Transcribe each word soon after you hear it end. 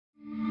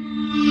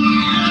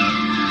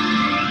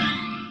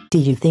Do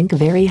you think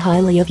very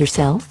highly of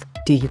yourself?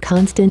 Do you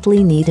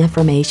constantly need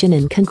affirmation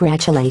and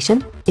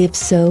congratulation? If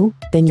so,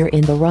 then you're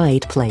in the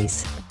right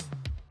place.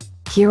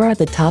 Here are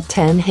the top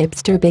 10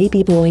 hipster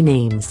baby boy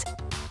names.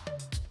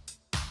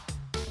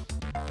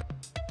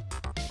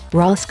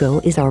 Roscoe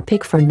is our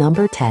pick for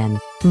number 10.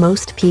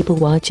 Most people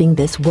watching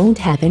this won't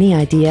have any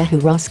idea who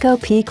Roscoe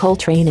P.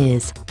 Coltrane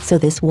is, so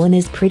this one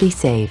is pretty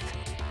safe.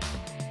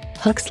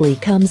 Huxley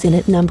comes in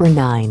at number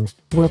 9.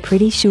 We're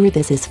pretty sure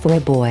this is for a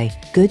boy.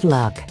 Good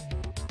luck.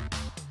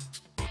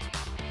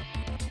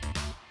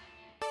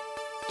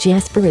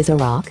 Jasper is a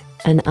rock,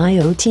 an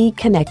IoT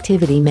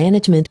connectivity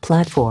management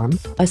platform,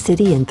 a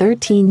city in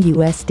 13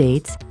 US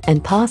states,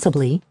 and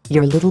possibly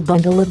your little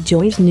bundle of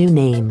joy's new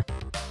name.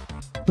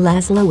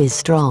 Laszlo is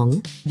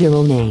strong,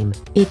 virile name.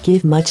 It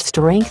give much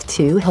strength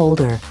to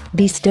holder.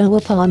 Bestow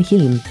upon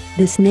him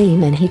this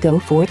name and he go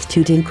forth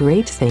to do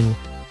great thing.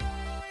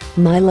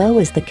 Milo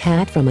is the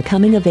cat from a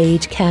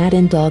coming-of-age cat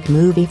and dog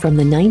movie from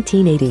the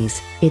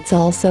 1980s. It's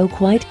also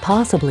quite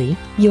possibly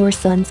your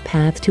son's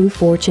path to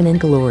fortune and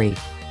glory.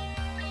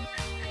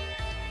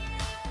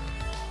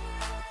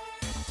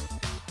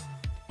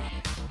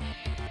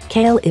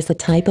 Kale is a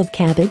type of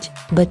cabbage,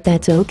 but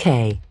that's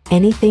okay.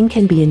 Anything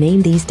can be a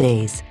name these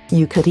days.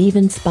 You could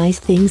even spice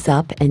things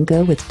up and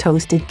go with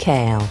toasted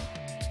kale.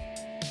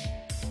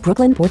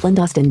 Brooklyn, Portland,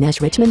 Austin,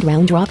 Nash, Richmond,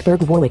 Round Rock,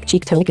 Berg, Warwick,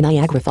 Cheektowaga,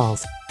 Niagara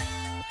Falls.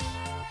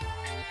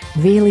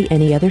 Really,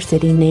 any other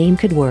city name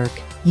could work.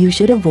 You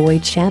should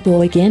avoid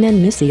Sheboygan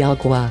and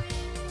Mississauga.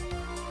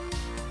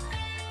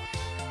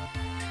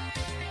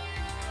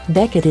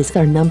 Beckett is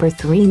our number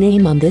 3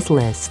 name on this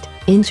list.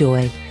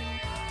 Enjoy.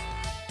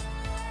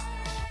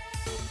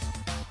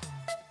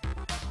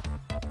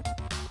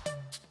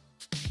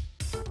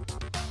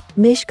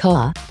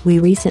 Mishka, we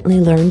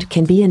recently learned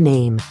can be a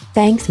name.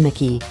 Thanks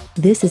Mickey.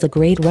 This is a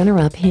great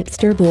runner-up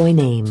hipster boy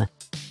name.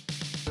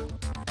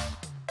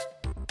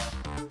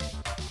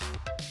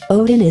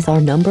 Odin is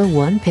our number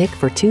 1 pick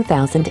for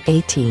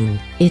 2018.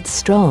 It's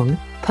strong,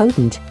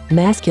 potent,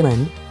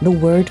 masculine, the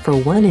word for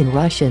one in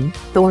Russian,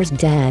 Thor's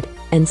dad,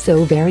 and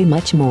so very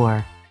much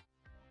more.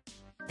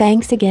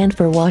 Thanks again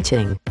for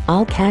watching.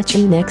 I'll catch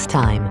you next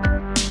time.